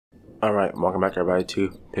Alright, welcome back everybody to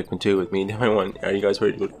Pikmin 2 with me, one. Are you guys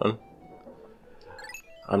ready to go down?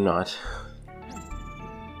 I'm not.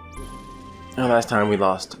 And last time we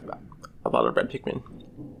lost a lot of red Pikmin.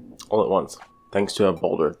 All at once. Thanks to a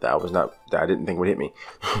boulder that I didn't think would hit me.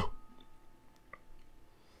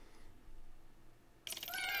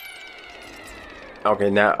 So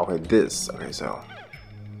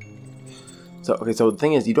the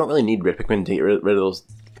thing is, you don't really need red Pikmin to get rid of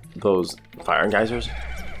those fire geysers.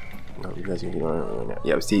 No, you guys can get on.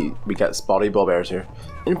 Yeah, see, we got spotty Bulbbears here.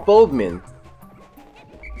 And Bulbmin!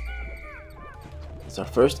 It's our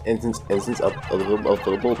first instance of little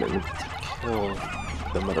Bulbmin. Kill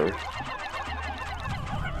the mother.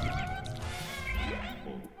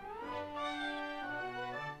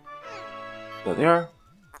 There they are.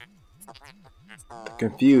 The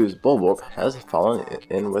confused Bulbwarp has fallen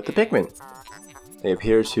in with the Pikmin. They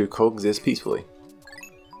appear to coexist peacefully.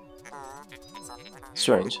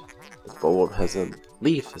 Strange. The Bulbwarp has a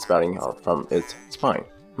leaf sprouting out from its spine.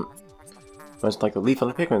 Much like the leaf on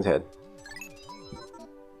the Pikmin's head.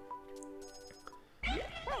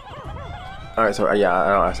 Alright, so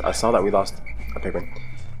yeah, I saw that we lost a Pikmin,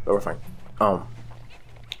 but we're fine.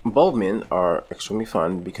 Bulbmin are extremely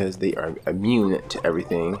fun because they are immune to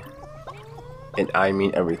everything, and I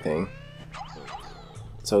mean everything.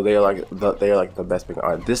 So they are like the best Pikmin.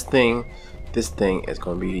 Alright, this thing is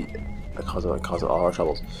going to be a cause of all our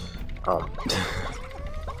troubles.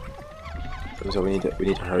 So we need to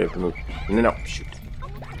hurry up and move. No, shoot.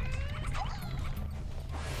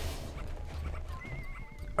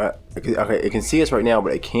 Okay, it can see us right now,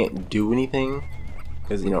 but it can't do anything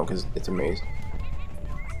because it's a maze.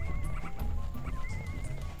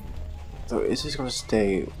 So it's just gonna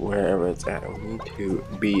stay wherever it's at, and we need to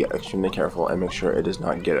be extremely careful and make sure it does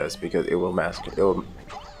not get us because it will massacre our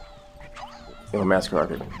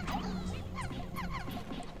Pikmin.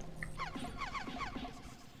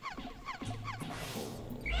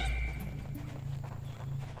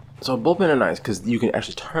 So Bulbmin are nice because you can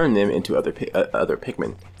actually turn them into other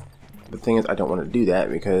Pikmin. The thing is, I don't want to do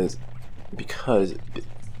that because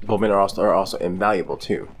Bulbmin are also invaluable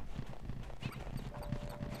too.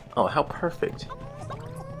 Oh, how perfect!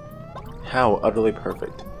 How utterly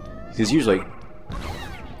perfect! Because usually,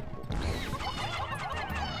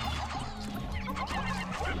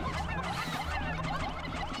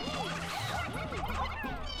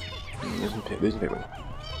 there's a Pikmin.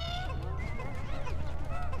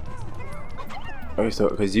 Okay, so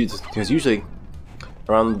because usually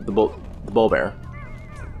around the Bulbbear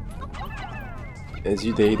is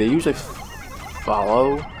they usually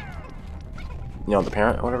follow the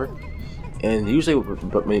parent or whatever, and usually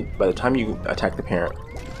by the time you attack the parent,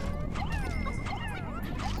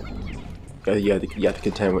 you have to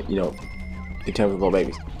contend with contend with little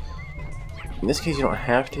babies. In this case, you don't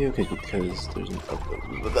have to because there's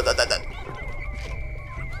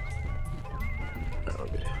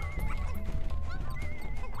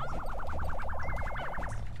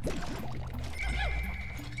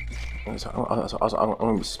So I'm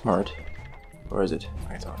gonna be smart. Where is it?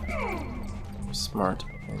 Okay, so smart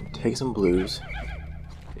and take some blues.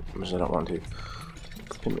 Which I don't want to.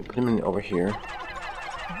 Put him in over here.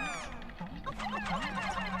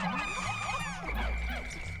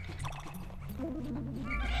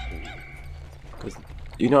 Because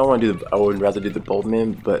I would rather do the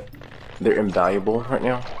Bulbmin, but they're invaluable right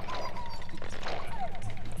now.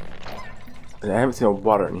 And I haven't seen no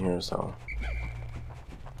water in here, so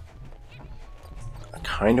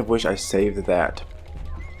kind of wish I saved that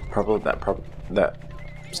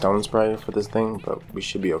stone spray for this thing, but we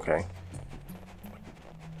should be okay.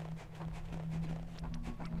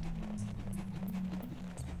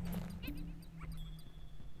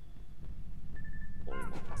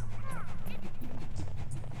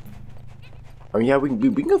 I mean, yeah, we can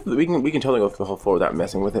totally go through the whole floor without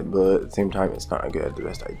messing with it, but at the same time, it's not the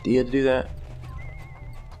best idea to do that.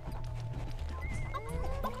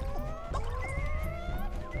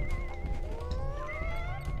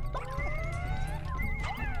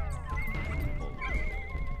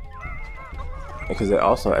 Because it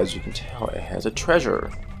also, as you can tell, it has a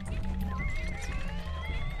treasure.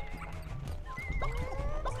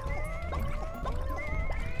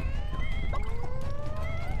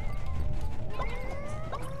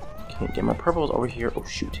 Can't get my purples over here. Oh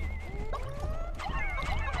shoot.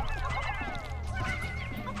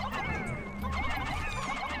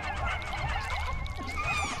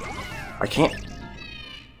 I can't.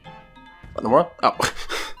 What in the world? Oh.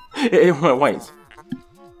 It went white.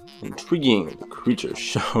 Intriguing, the creature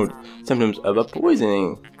showed symptoms of a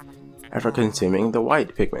poisoning after consuming the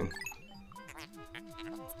white Pikmin.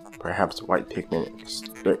 Perhaps white Pikmin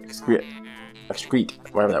excrete,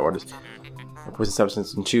 whatever that word is, a poison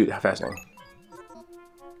substance and chew. How fascinating.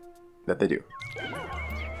 That they do.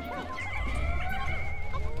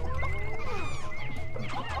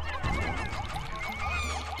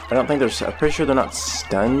 I don't think they're. I'm pretty sure they're not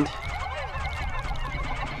stunned.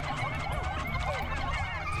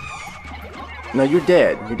 No, you're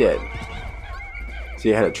dead. You're dead.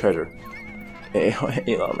 See, I had a treasure. I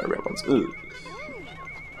ate a lot of my red ones. Ugh.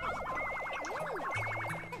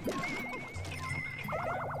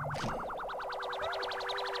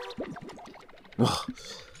 Ugh.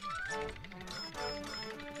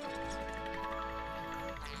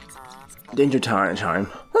 Danger time.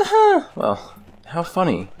 Well, how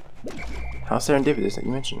funny. How serendipitous that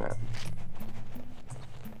you mentioned that.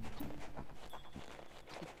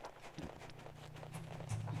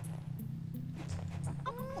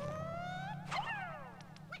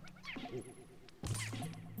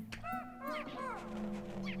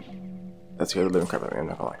 That's good living crap out of me, I'm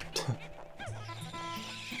not gonna lie.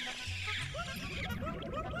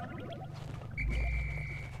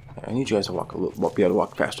 I need you guys to walk a little, be able to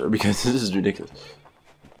walk faster because this is ridiculous.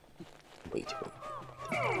 Wait.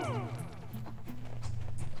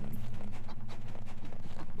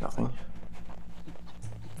 Nothing.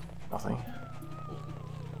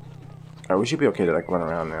 Alright, we should be okay to like run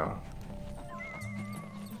around now.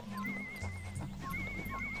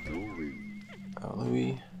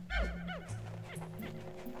 Louis.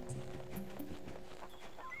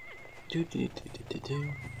 Do.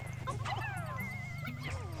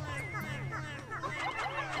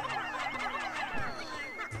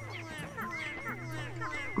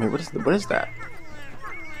 Wait, what is that?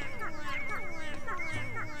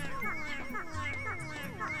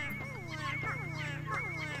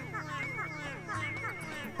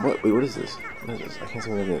 Wait, what is this? What is this? I can't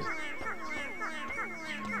see what it is.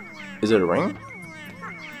 Is it a ring?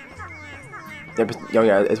 Yeah, but, oh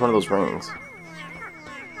yeah, it's one of those rings.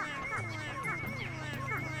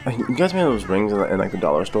 You guys made those rings in like the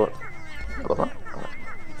dollar store?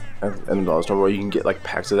 In the dollar store where you can get like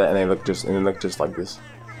packs of that and they look just like this.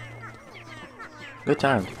 Good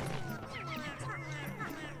time.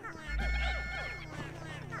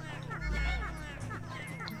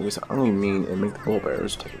 I guess I'm gonna be mean and make the bull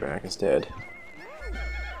bears take it back instead.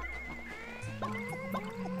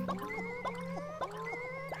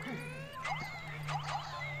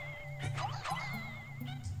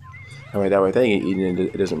 That way if they get eaten,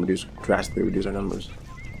 it doesn't drastically reduce our numbers.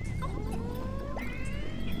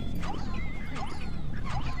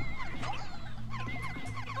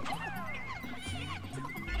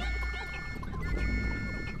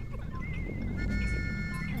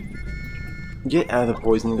 Get out of the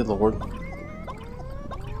poison, good lord.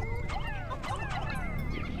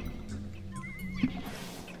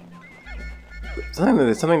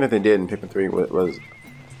 Something that they did in Pikmin 3 was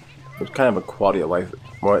kind of a quality of life.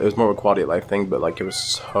 It was more of a quality of life thing, but like it was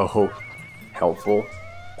so helpful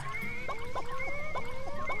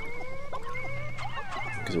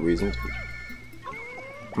because of reasons.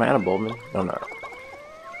 Am I out of Bulbmin? No, I'm not.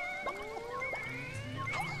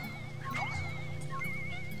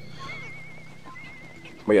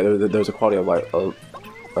 But yeah, there's a quality of life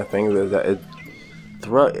thing that it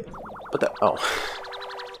what the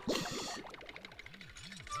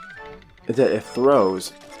is that it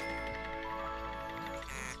throws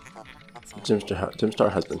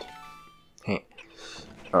Jimstar husband.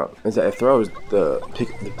 Is that it throws the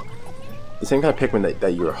same kind of Pikmin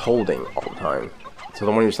that you're holding all the time. So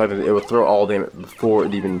the one you're selecting, it will throw all them before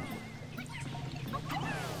it even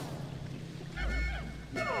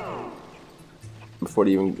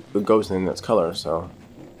goes in its color. So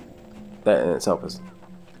that in itself is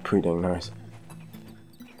pretty dang nice.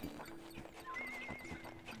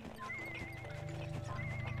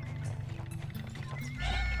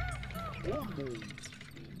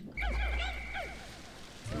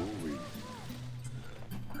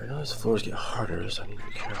 I know these floors get harder, so I need to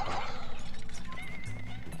be careful.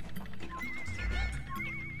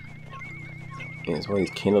 Yeah, it's one of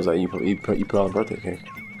these candles that you put on a birthday cake.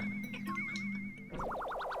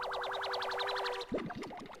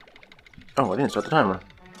 Oh, I didn't start the timer.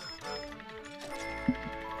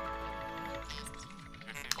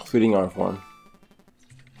 Feeding art form.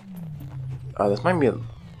 This might be a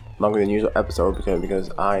longer than usual episode because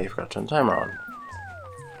I forgot to turn the timer on.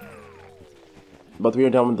 But we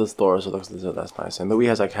are done with the store, so that's nice. And Louis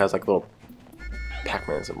has like little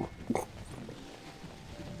Pac-Man symbol.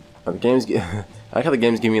 The games I like how the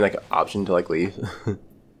games give me like an option to like leave.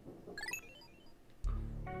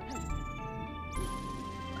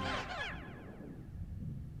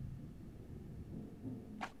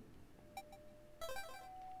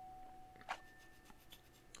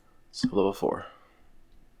 So level 4.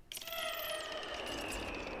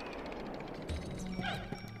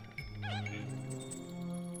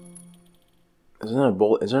 Is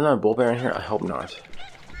there not a bull bear in here? I hope not.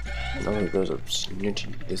 No, there's a snitch.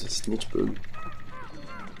 There's a snitch boo.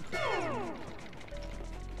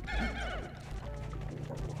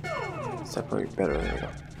 Separate better. There we go.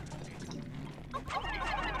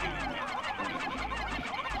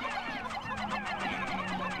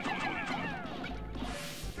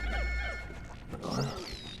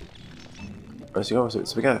 Let's go. So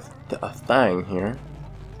we got a thing here.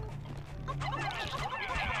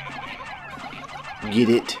 Get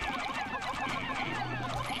it?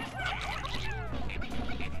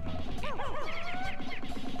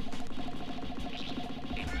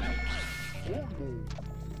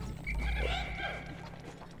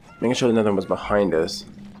 Making sure that nothing was behind us.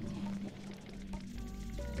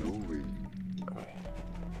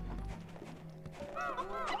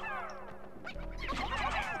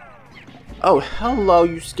 Oh, hello,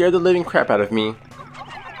 you scared the living crap out of me.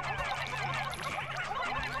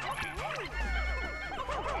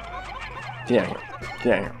 Get out of here.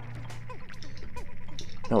 Get out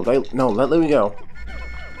of here. No, let Louie go.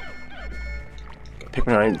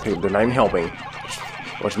 Pikmin, they're not even helping.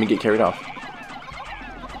 Watch me get carried off.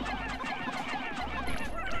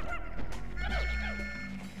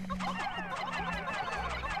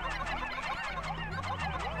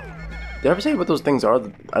 Did I ever say what those things are?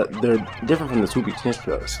 They're different from the swooping snitch.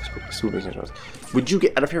 Would you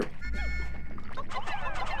get out of here?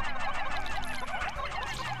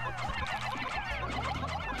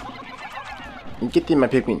 Get in my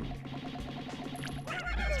Pikmin.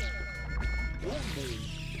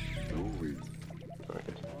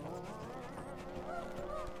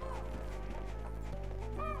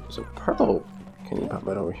 So purple can you pop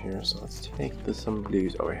that over here? So let's take some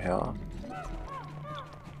blues over here.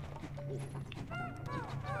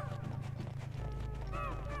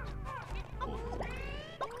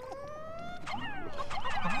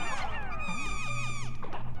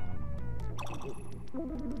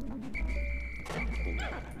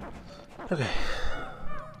 Okay.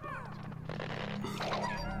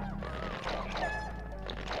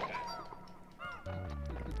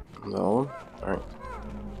 No. Alright.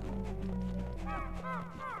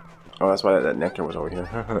 Oh, that's why that nectar was over here.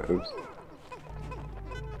 Oops.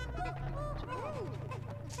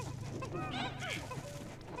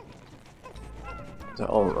 So,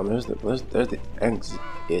 oh, there's the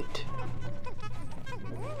exit.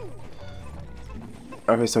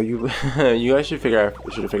 Okay, so you you guys should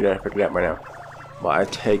have figured out by now. Well, I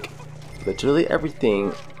take literally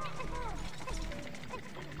everything.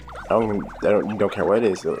 You don't care what it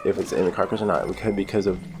is, if it's in the carcass or not, because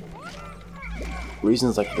of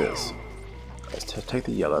reasons like this. Let's take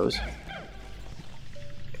the yellows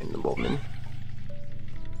and the Bulbmin.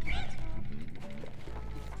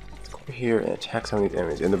 Let's go over here and attack some of these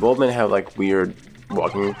enemies. And the Bulbmin have like weird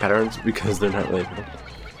walking patterns because they're not really.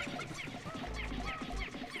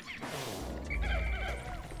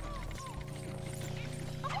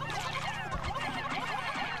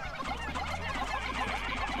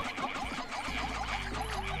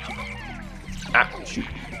 Ah, shoot.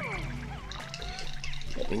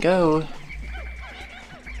 Let me go.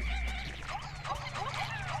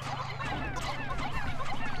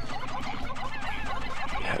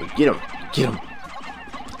 Yeah, get him. Get him.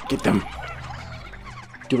 Get them.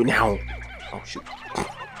 Do it now. Oh, shoot.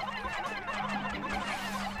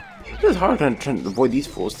 It's hard trying to avoid these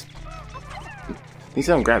fools. At least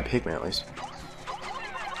I don't grab Pikmin at least.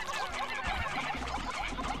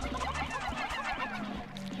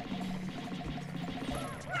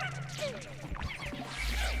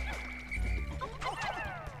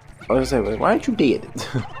 I was gonna say, why aren't you dead?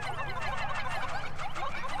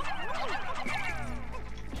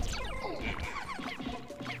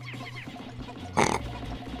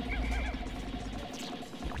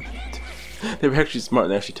 They were actually smart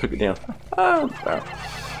and actually took it down. Oh, wow.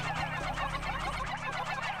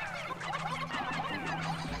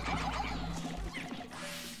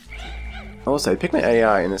 I will say, Pikmin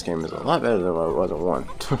AI in this game is a lot better than what it was in 1.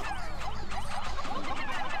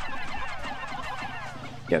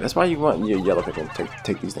 Yeah, that's why you want your yellow Pikmin to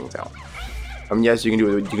take these things out. Yes, you can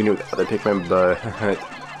do it with other Pikmin, but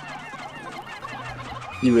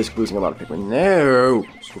you risk losing a lot of Pikmin. No,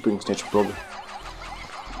 swooping snitch bug.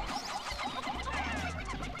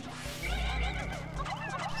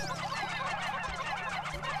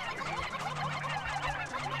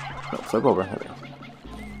 Oh, flip over. There we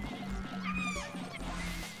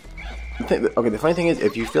go. Okay, the funny thing is,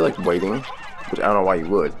 if you feel like waiting, which I don't know why you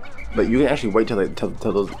would. But you can actually wait till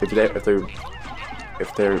those if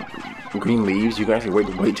if they're green leaves, you can actually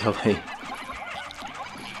wait till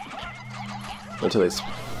they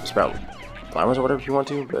sprout flowers or whatever if you want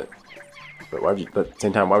to. But why would you? But at the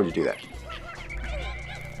same time, why would you do that?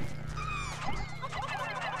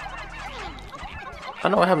 I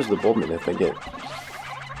don't know what happens to the Bulbmin if they get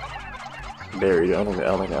buried. I don't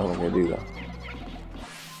think they do though.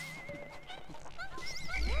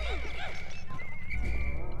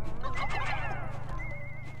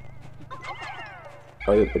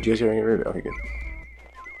 Oh, but you guys are getting rid of it. Okay, good.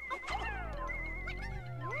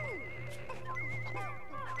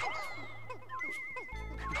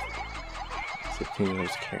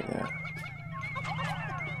 Let's carry that.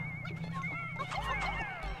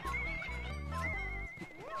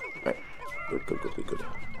 Right. Good.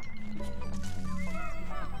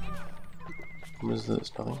 What is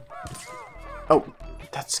this? Nothing? Oh!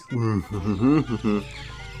 That's...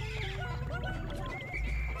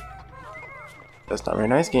 That's not very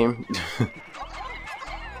nice, game.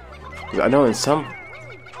 I know in some...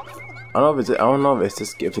 I don't know if it's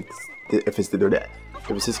this... If it's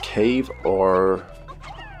this cave or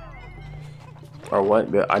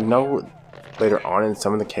what, but I know later on in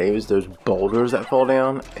some of the caves there's boulders that fall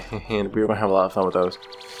down, and we're gonna have a lot of fun with those.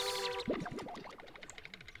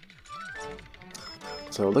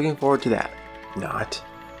 So looking forward to that. Not.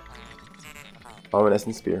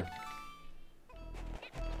 Luminescent spear.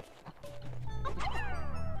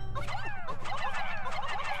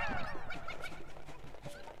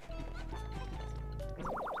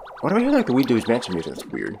 Why do I hear like the We Do's Mansion music? That's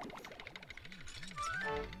weird.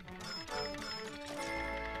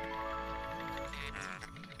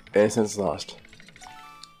 Innocence lost.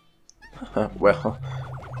 Well,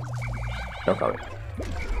 no comment.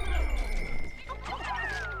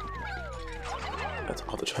 That's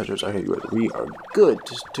all the treasures I hear. We are good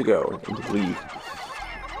to go and to leave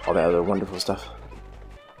all that other wonderful stuff.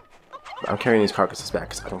 I'm carrying these carcasses back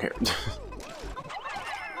because I don't care.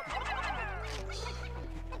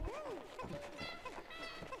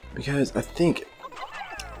 Because I think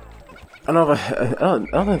I don't know if I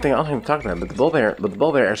don't even talk about it, but the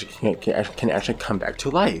Bulbmin actually can actually come back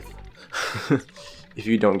to life if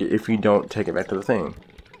you don't take it back to the thing.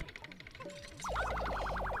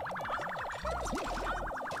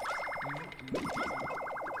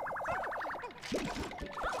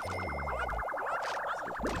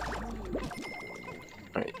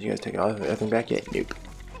 All right, you guys take everything back yet? Nope.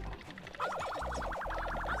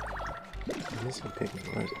 Missing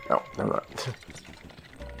Pikmin. Where is it? Oh, no, I'm not.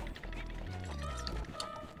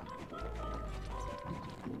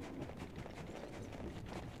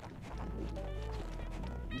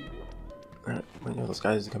 Alright, wait for those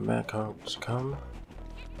guys to come back. Come.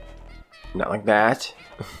 Not like that.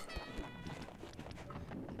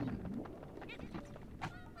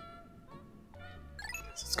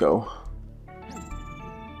 Let's go.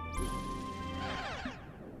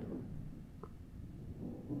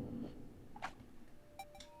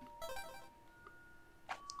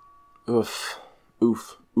 Oof.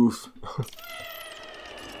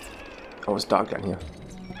 Oh, it's dark down here.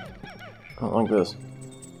 I don't like this.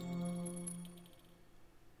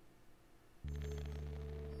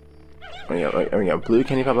 We got blue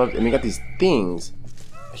candy pop up, and we got these things.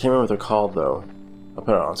 I can't remember what they're called though. I'll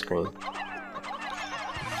put it on screen.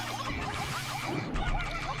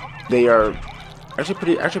 They are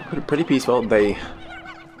actually pretty peaceful. They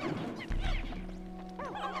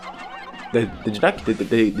do not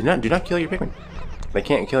kill your Pikmin. They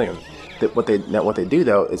can't kill them. What they do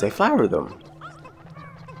though is they flower them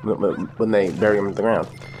when they bury them in the ground.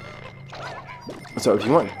 So if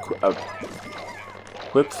you want a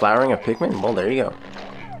quick flowering of Pikmin, well, there you go.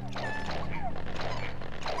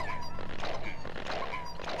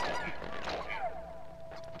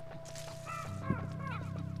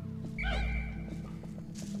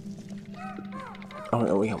 Oh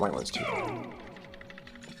no, we have white ones too.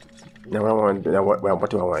 Now what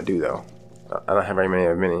do I want to do though? I don't have very many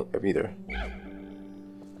of either. Like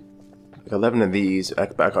 11 of these. I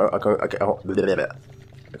can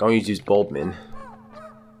only use Bulbmin.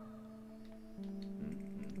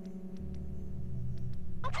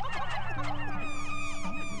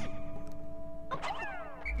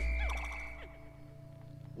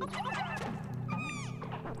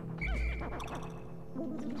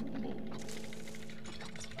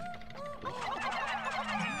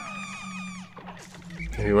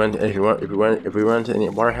 If we run into any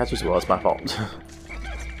water hazards, well, it's my fault.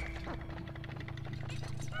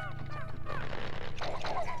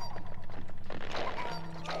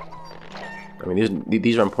 I mean,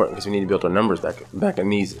 these are important because we need to build our numbers back in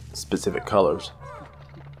these specific colors.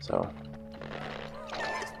 So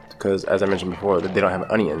because as I mentioned before, they don't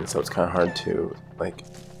have onions, so it's kind of hard to like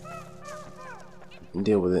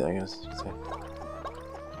deal with it, I guess.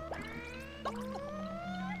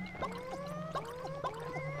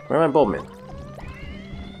 Where are my Bulbmin?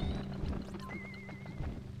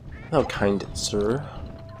 Hello, kind sir.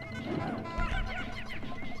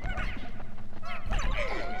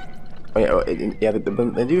 Oh yeah, yeah.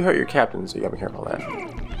 They do hurt your captain, so you gotta be careful of that.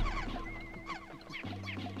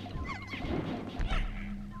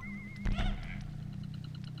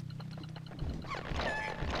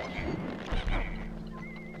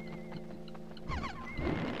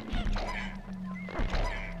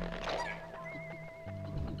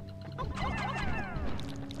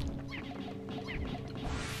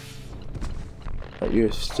 You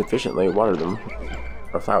sufficiently watered them,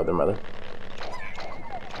 or flowered them rather.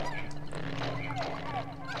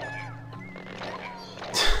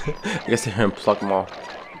 I guess they're gonna pluck them all.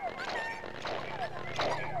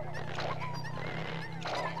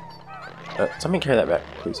 Somebody carry that back,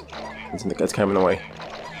 please. It's kind of in the way.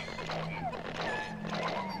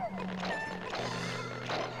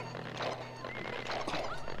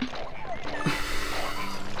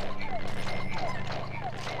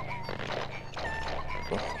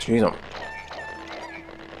 Jeez,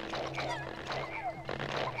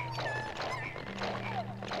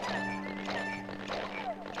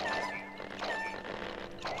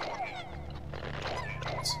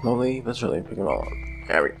 slowly but surely pick them all up.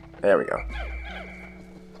 There we go.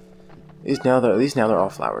 At least now they're all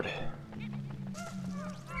flowered.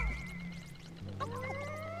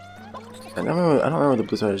 I don't remember what the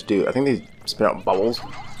blue stars do. I think they spit out bubbles.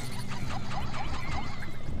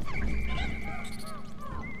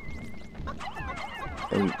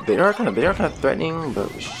 And they are kind of threatening,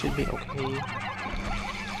 but we should be okay.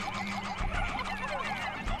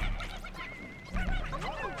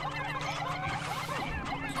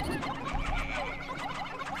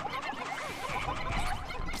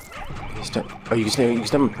 Oh, you can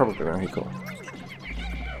step on purple Pikmin. Okay, cool.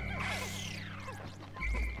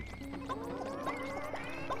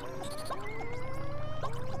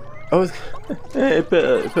 Oh, it put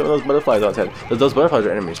one of those butterflies outside. Those butterflies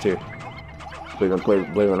are enemies too.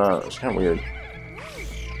 Believe it or not, it's kind of weird.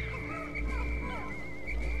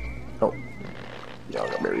 Oh, y'all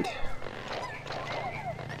got buried.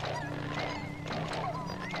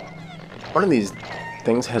 One of these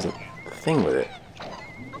things has a thing with it.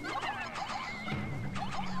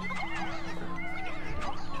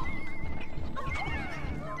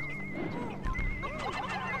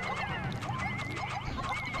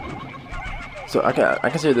 So I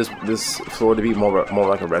consider this floor to be more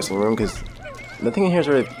like a wrestling room because nothing in here is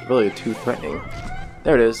really too threatening.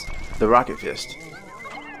 There it is, the rocket fist.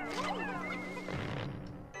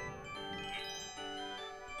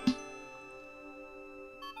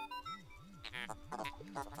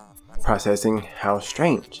 Processing, how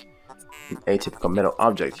strange. An atypical metal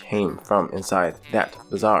object came from inside that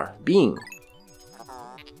bizarre being.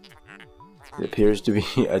 It appears to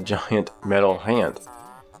be a giant metal hand.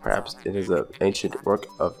 Perhaps it is an ancient work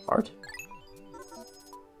of art?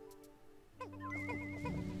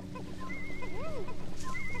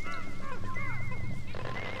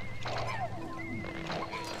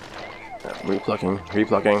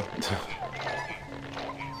 Replucking.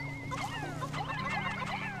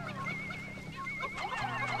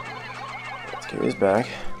 Let's get this back.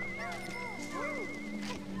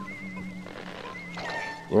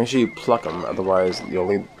 You make sure you pluck them, otherwise you'll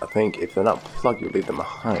leave. I think if they're not plucked, you'll leave them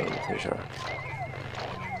behind. Pretty sure.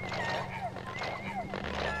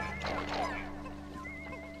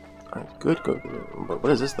 Alright, good. But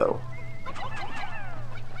what is this though?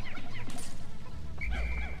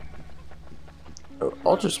 Oh,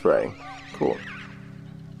 ultra spray. Cool.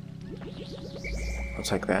 I'll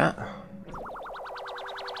take that.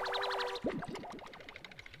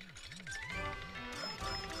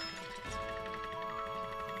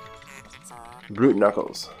 Brute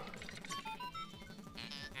knuckles.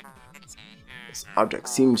 This object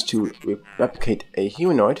seems to replicate a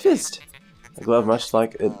humanoid fist. A glove much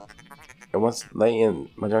like it once lay in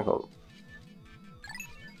my jungle.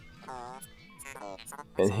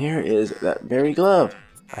 And here is that very glove.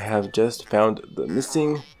 I have just found the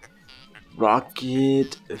missing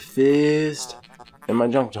rocket fist in my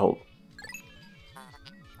junk hole.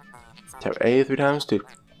 Tap A 3 times to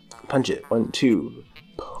punch it. 1, 2.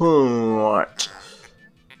 Punch.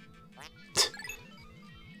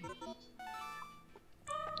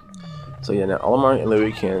 So yeah, now Olimar and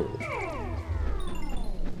Louie can.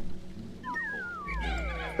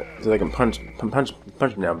 So they can punch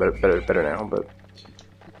now, better now. But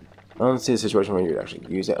don't see a situation where you would actually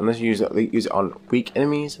use it unless you use it on weak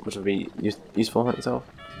enemies, which would be useful in itself.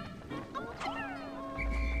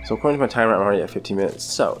 So according to my timer, I'm already at 15 minutes.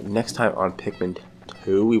 So next time on Pikmin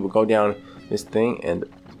 2, we will go down this thing and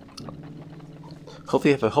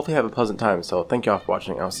hopefully have a pleasant time. So thank y'all for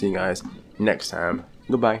watching. I'll see you guys next time.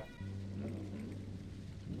 Goodbye.